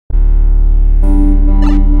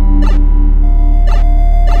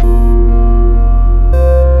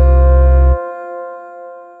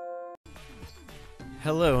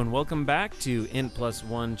and welcome back to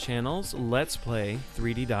Int+1 Channel's Let's Play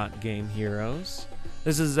 3D Dot Game Heroes.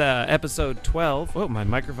 This is episode 12. Oh, my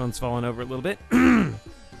microphone's falling over a little bit. I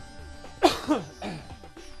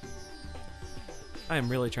am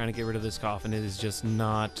really trying to get rid of this cough, and it is just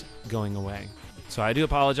not going away. So I do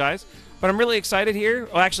apologize, but I'm really excited here.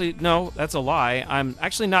 Well, actually, no, that's a lie. I'm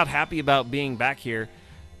actually not happy about being back here.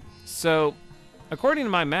 So, according to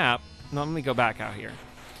my map, no, let me go back out here.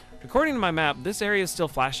 According to my map, this area is still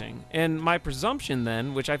flashing, and my presumption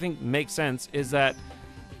then, which I think makes sense, is that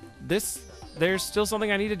there's still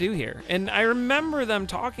something I need to do here. And I remember them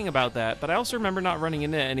talking about that, but I also remember not running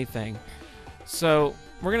into anything. So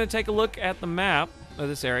we're going to take a look at the map of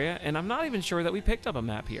this area, and I'm not even sure that we picked up a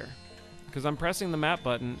map here, because I'm pressing the map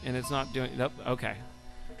button, and it's not doing... Nope, okay.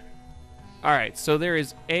 Alright, so there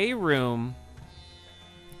is a room,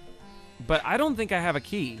 but I don't think I have a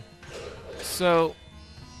key. So...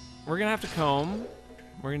 we're going to have to comb.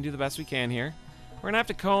 We're going to do the best we can here. We're going to have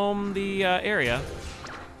to comb the area.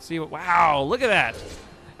 See what... Wow, look at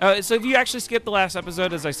that. So if you actually skipped the last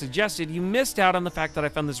episode, as I suggested, you missed out on the fact that I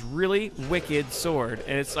found this really wicked sword.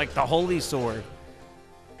 And it's like the holy sword.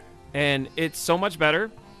 And it's so much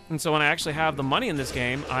better. And so when I actually have the money in this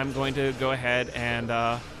game, I'm going to go ahead and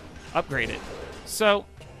upgrade it. So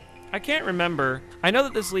I can't remember. I know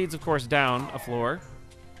that this leads, of course, down a floor.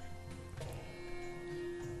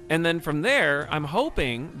 And then from there, I'm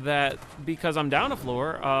hoping that because I'm down a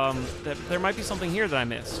floor, that there might be something here that I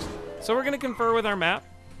missed. So we're going to confer with our map.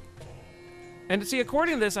 And to see,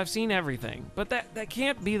 according to this, I've seen everything. But that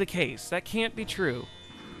can't be the case. That can't be true.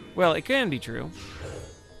 Well, it can be true.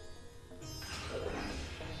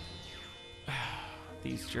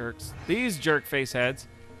 These jerks. These jerk face heads.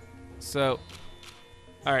 So...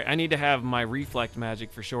 alright, I need to have my reflect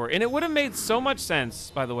magic for sure. And it would have made so much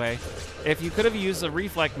sense, by the way, if you could have used the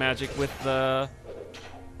reflect magic with the...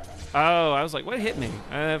 Oh, I was like, what hit me?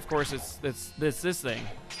 Of course, it's this thing.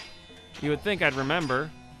 You would think I'd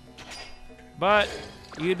remember. But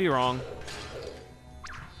you'd be wrong.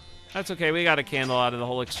 That's okay, we got a candle out of the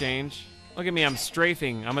whole exchange. Look at me, I'm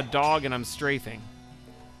strafing. I'm a dog and I'm strafing.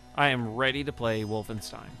 I am ready to play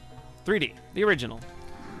Wolfenstein. 3D, the original.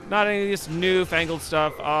 Not any of this newfangled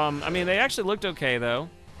stuff. I mean, they actually looked okay, though.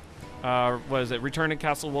 Was it Return to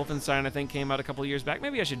Castle Wolfenstein, I think, came out a couple years back.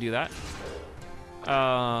 Maybe I should do that.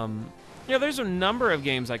 Yeah, there's a number of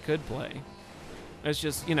games I could play. It's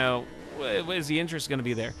just, you know, is the interest going to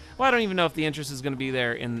be there? Well, I don't even know if the interest is going to be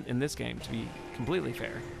there in this game, to be completely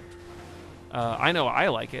fair. I know I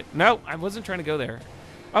like it. No, I wasn't trying to go there.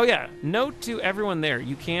 Oh, yeah. Note to everyone there.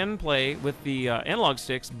 You can play with the analog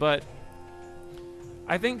sticks, but...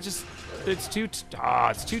 I think just it's too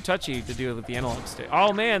touchy to do it with the analog stick.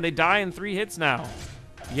 Oh man, they die in 3 hits now.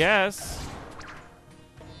 Yes.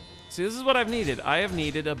 See, this is what I've needed. I have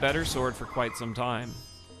needed a better sword for quite some time,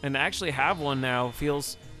 and to actually have one now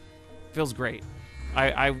feels great.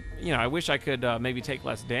 You know, I wish I could maybe take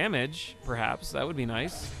less damage. Perhaps that would be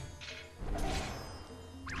nice.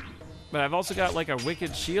 But I've also got like a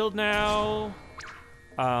wicked shield now.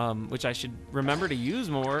 Which I should remember to use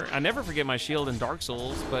more. I never forget my shield in Dark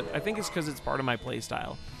Souls, but I think it's because it's part of my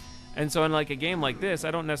playstyle. And so in like a game like this,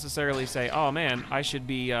 I don't necessarily say, oh man, I should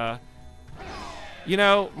be, you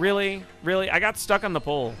know, really? I got stuck on the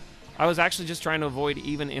pole. I was actually just trying to avoid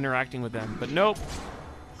even interacting with them, but nope.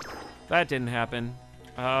 That didn't happen.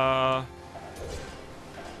 I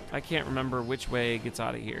can't remember which way it gets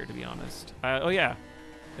out of here, to be honest. Oh yeah,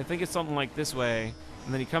 I think it's something like this way,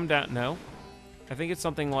 and then you come down, no. I think it's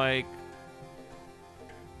something like,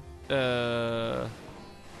 yeah,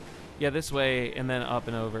 this way, and then up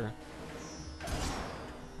and over.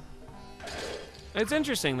 It's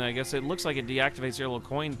interesting, though. I guess it looks like it deactivates your little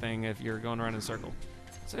coin thing if you're going around in a circle.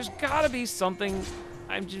 So there's gotta be something.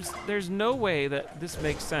 There's no way that this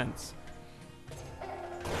makes sense.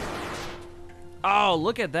 Oh,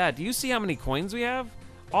 look at that. Do you see how many coins we have?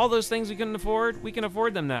 All those things we couldn't afford, we can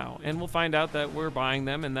afford them now. And we'll find out that we're buying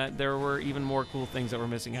them and that there were even more cool things that we're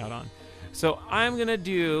missing out on. So I'm going to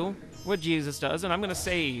do what Jesus does, and I'm going to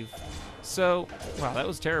save. So, wow, that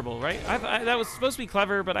was terrible, right? That was supposed to be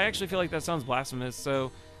clever, but I actually feel like that sounds blasphemous.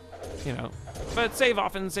 So, you know. But save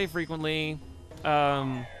often, save frequently.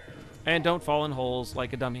 And don't fall in holes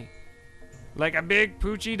like a dummy. Like a big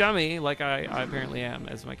poochy dummy, like I apparently am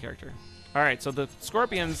as my character. All right, so the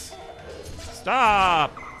scorpions...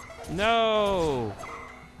 Stop! No!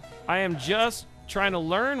 I am just trying to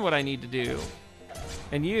learn what I need to do.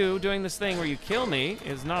 And you doing this thing where you kill me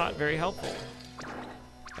is not very helpful.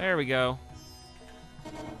 There we go.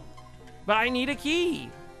 But I need a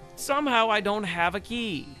key. Somehow I don't have a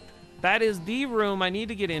key. That is the room I need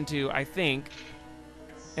to get into, I think.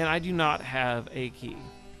 And I do not have a key.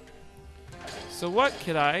 So what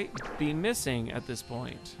could I be missing at this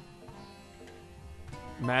point?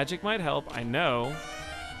 Magic might help, I know.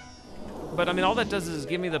 But I mean, all that does is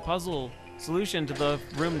give me the puzzle solution to the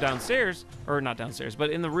room downstairs. Or not downstairs, but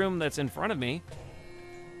in the room that's in front of me.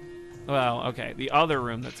 Well, okay, the other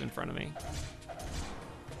room that's in front of me.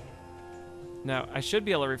 Now, I should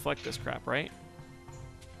be able to reflect this crap, right?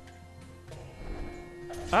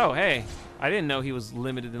 Oh, hey. I didn't know he was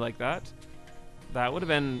limited like that. That would have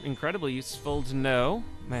been incredibly useful to know.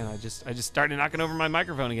 Man, I just started knocking over my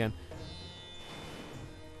microphone again.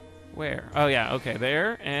 Where? Oh, yeah, okay,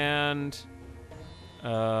 there. And...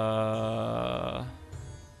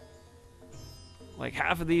 like,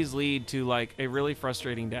 half of these lead to, like, a really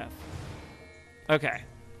frustrating death. Okay.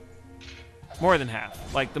 More than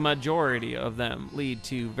half. Like, the majority of them lead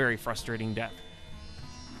to very frustrating death.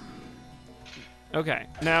 Okay,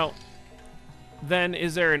 now, then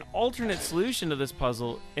is there an alternate solution to this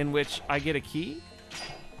puzzle in which I get a key?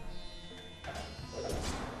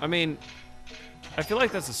 I mean, I feel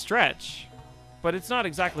like that's a stretch, but it's not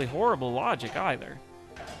exactly horrible logic either.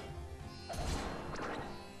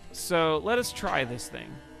 So let us try this thing.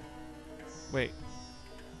 Wait.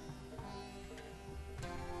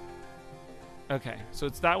 Okay, so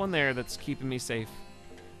it's that one there that's keeping me safe.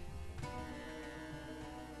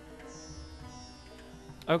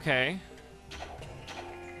 Okay.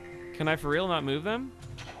 Can I for real not move them?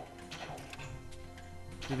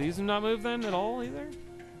 Do these not move then at all either?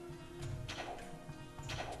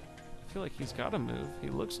 I feel like he's got to move. He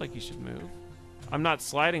looks like he should move. I'm not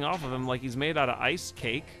sliding off of him like he's made out of ice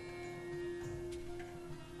cake.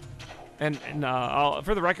 And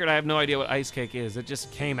for the record, I have no idea what ice cake is. It just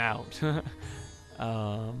came out.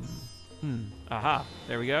 Aha.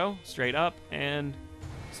 There we go. Straight up and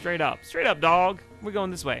straight up. Straight up, dog. We're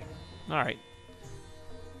going this way. All right.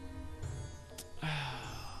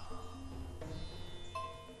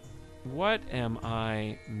 What am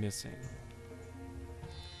I missing?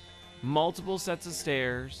 Multiple sets of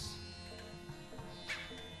stairs.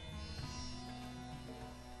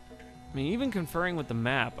 I mean, even conferring with the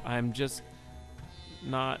map, I'm just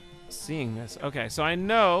not seeing this. Okay, so I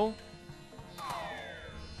know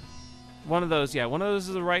one of those, yeah, one of those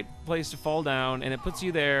is the right place to fall down, and it puts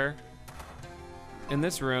you there in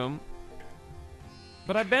this room.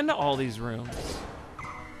 But I've been to all these rooms.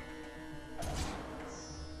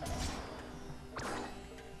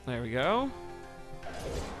 There we go.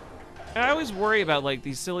 And I always worry about, like,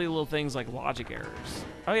 these silly little things like logic errors.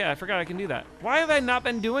 Oh, yeah, I forgot I can do that. Why have I not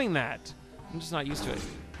been doing that? I'm just not used to it.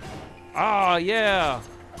 Ah, yeah.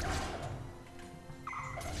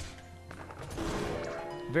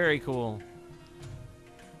 Very cool.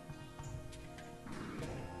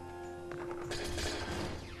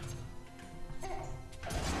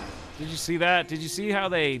 Did you see that? Did you see how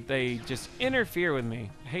they just interfere with me?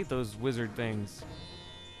 I hate those wizard things.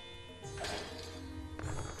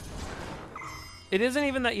 It isn't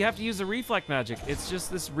even that you have to use the reflect magic. It's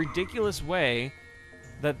just this ridiculous way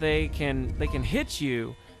that they can hit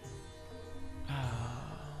you.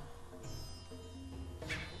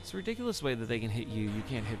 It's a ridiculous way that they can hit you. You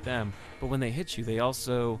can't hit them. But when they hit you, they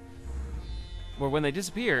also, or when they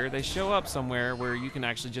disappear, they show up somewhere where you can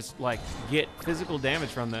actually just like get physical damage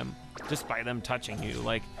from them just by them touching you.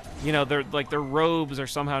 Like, you know, they're like, their robes are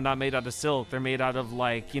somehow not made out of silk. They're made out of,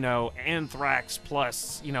 like, you know, anthrax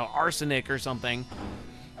plus, you know, arsenic or something.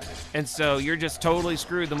 And so you're just totally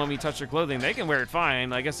screwed the moment you touch their clothing. They can wear it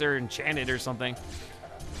fine. I guess they're enchanted or something.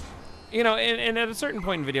 You know, and at a certain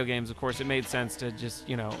point in video games, of course, it made sense to just,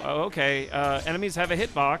 you know, oh, okay, enemies have a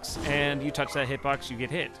hitbox, and you touch that hitbox, you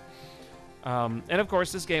get hit. And of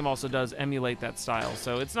course, this game also does emulate that style.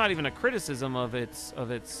 So it's not even a criticism of its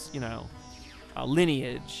you know,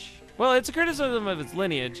 lineage. Well, it's a criticism of its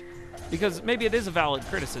lineage because maybe it is a valid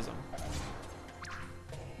criticism.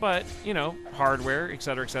 But, you know, hardware, et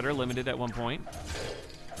cetera, limited at one point.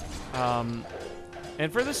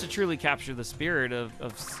 And for this to truly capture the spirit of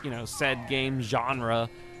you know, said game genre,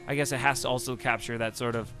 I guess it has to also capture that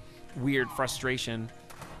sort of weird frustration.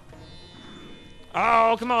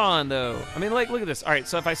 Oh, come on, though. I mean, like, look at this. All right,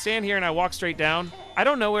 so if I stand here and I walk straight down, I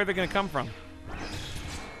don't know where they're going to come from.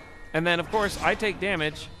 And then, of course, I take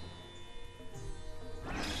damage.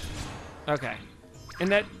 Okay.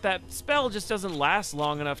 And that spell just doesn't last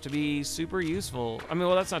long enough to be super useful. I mean,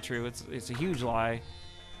 well, that's not true. It's a huge lie.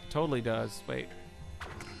 It totally does. Wait.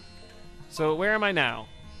 So where am I now?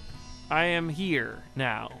 I am here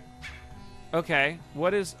now. Okay.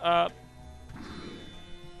 What is up?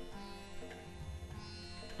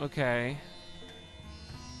 Okay.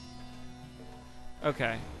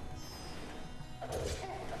 Okay.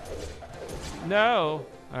 No.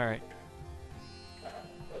 All right.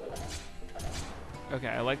 Okay,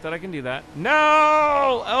 I like that I can do that.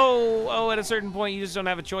 No! Oh, at a certain point, you just don't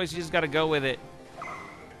have a choice. You just got to go with it.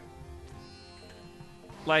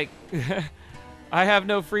 Like, I have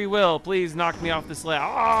no free will. Please knock me off this ledge.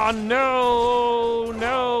 Oh, no!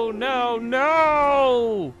 No, no,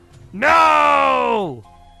 no! No!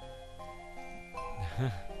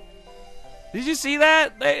 Did you see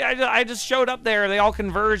that? I just showed up there. They all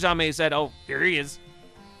converged on me. Said, oh, here he is.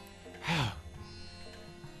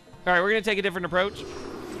 All right, we're going to take a different approach.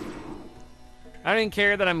 I don't even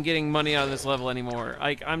care that I'm getting money on this level anymore.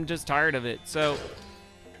 Like, I'm just tired of it. So,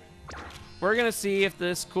 we're going to see if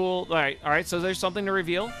this cool... All right, so there's something to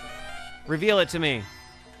reveal. Reveal it to me.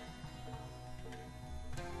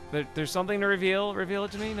 There's something to reveal. Reveal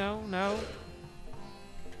it to me? No, no.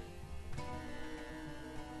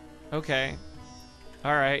 Okay.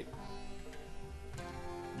 All right.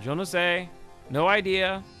 Je ne sais. No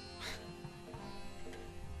idea.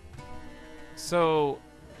 So,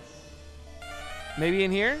 maybe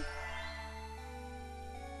in here?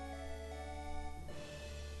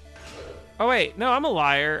 Oh, wait. No, I'm a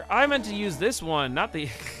liar. I meant to use this one, not the...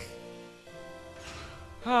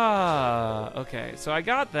 Okay. So I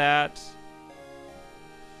got that.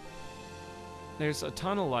 There's a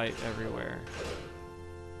ton of light everywhere.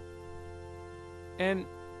 And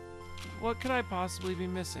what could I possibly be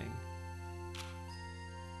missing?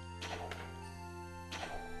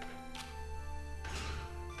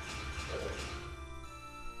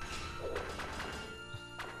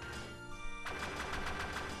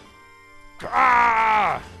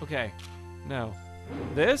 Ah! Okay. No.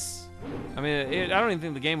 This? I mean, I don't even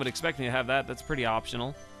think the game would expect me to have that. That's pretty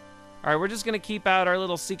optional. All right, we're just going to keep out our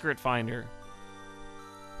little secret finder.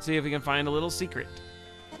 See if we can find a little secret.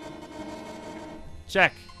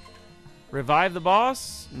 Check. Revive the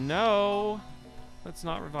boss? No. Let's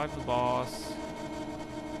not revive the boss.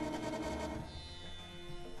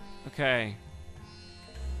 Okay.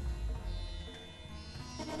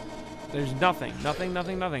 There's nothing. Nothing,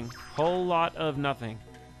 nothing, nothing. Whole lot of nothing.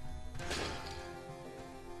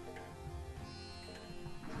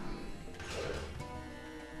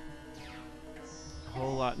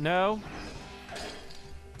 Whole lot. No.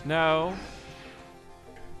 No.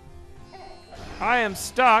 I am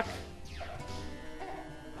stuck.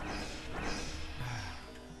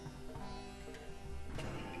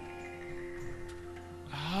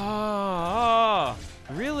 Oh,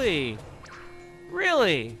 really?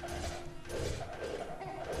 Really?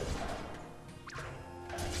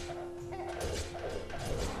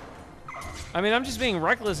 I mean, I'm just being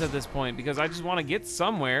reckless at this point because I just want to get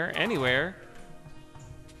somewhere, anywhere.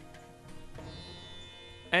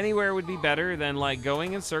 Anywhere would be better than, like,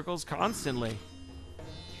 going in circles constantly.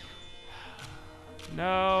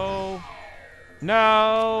 No.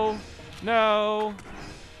 No. No.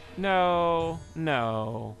 No.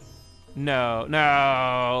 No. No.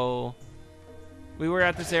 No. We were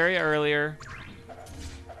at this area earlier.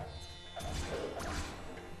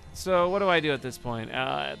 So what do I do at this point?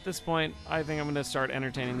 At this point, I think I'm going to start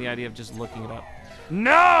entertaining the idea of just looking it up.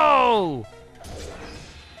 No!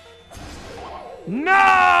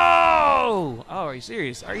 No! Oh, are you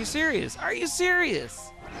serious? Are you serious? Are you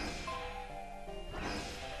serious?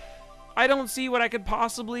 I don't see what I could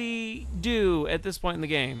possibly do at this point in the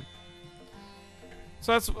game.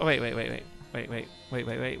 So that's... Wait.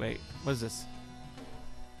 What is this?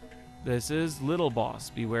 This is Little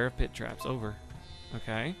Boss. Beware of pit traps. Over.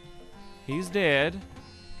 Okay. He's dead.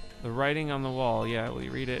 The writing on the wall. Yeah, will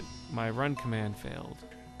you read it? My run command failed.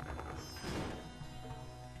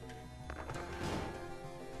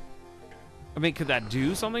 I mean, could that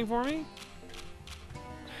do something for me?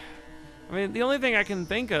 I mean, the only thing I can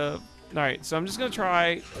think of... Alright, so I'm just going to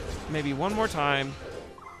try maybe one more time.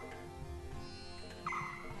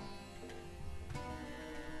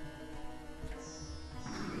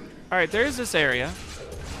 Alright, there's this area.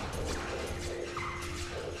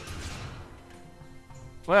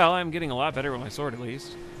 Well, I'm getting a lot better with my sword, at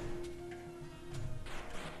least.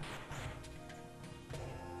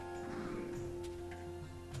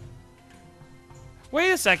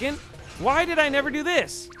 Wait a second. Why did I never do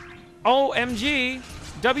this? OMG.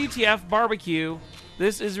 WTF barbecue.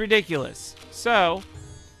 This is ridiculous. So,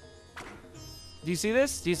 do you see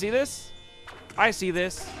this? Do you see this? I see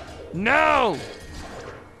this. No!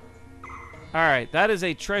 Alright, that is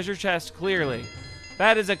a treasure chest, clearly.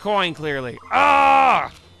 That is a coin, clearly.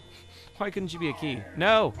 Ah! Why couldn't you be a key?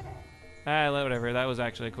 No! Ah, whatever. That was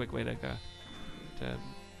actually a quick way to go.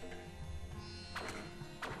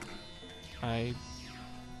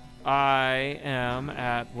 I am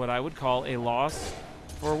at what I would call a loss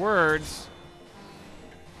for words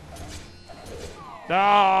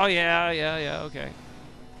Oh, yeah, okay.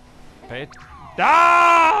 Pay it.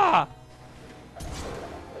 Ah!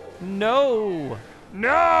 No!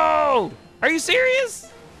 No! Are you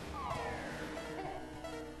serious?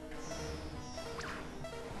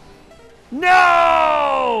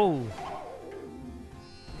 No!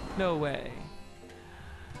 No way.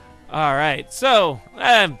 All right, so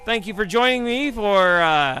thank you for joining me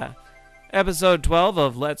for episode 12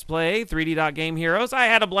 of Let's Play 3D Dot Game Heroes. I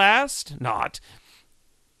had a blast. Not.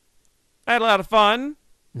 I had a lot of fun.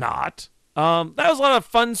 Not. That was a lot of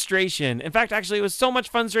funstration. In fact, actually, it was so much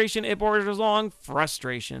funstration, it borders along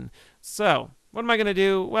frustration. So, what am I going to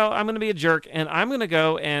do? Well, I'm going to be a jerk, and I'm going to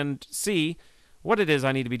go and see what it is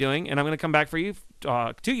I need to be doing, and I'm going to come back for you,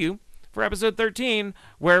 to you for episode 13,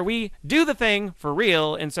 where we do the thing for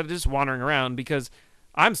real instead of just wandering around, because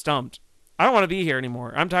I'm stumped. I don't want to be here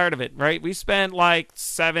anymore. I'm tired of it, right? We spent like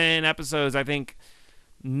 7 episodes, I think,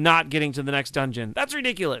 not getting to the next dungeon. That's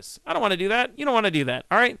ridiculous. I don't want to do that. You don't want to do that,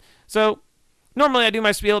 all right? So, normally I do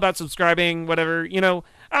my spiel about subscribing, whatever, you know,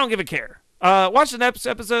 I don't give a care. Watch the next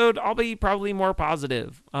episode. I'll be probably more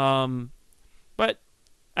positive. But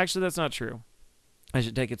actually, that's not true. I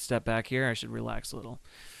should take a step back here. I should relax a little.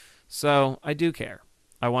 So, I do care.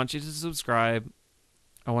 I want you to subscribe.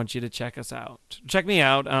 I want you to check us out. Check me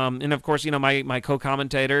out. And, of course, you know, my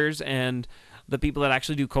co-commentators and the people that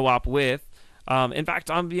actually do co-op with. In fact,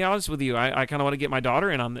 I'll be honest with you, I kind of want to get my daughter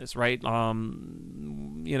in on this, right?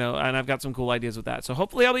 You know, and I've got some cool ideas with that. So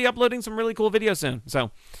hopefully I'll be uploading some really cool videos soon.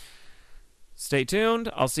 So stay tuned.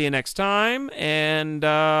 I'll see you next time. And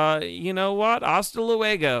you know what? Hasta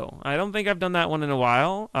luego. I don't think I've done that one in a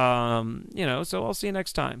while. You know, so I'll see you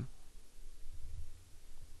next time.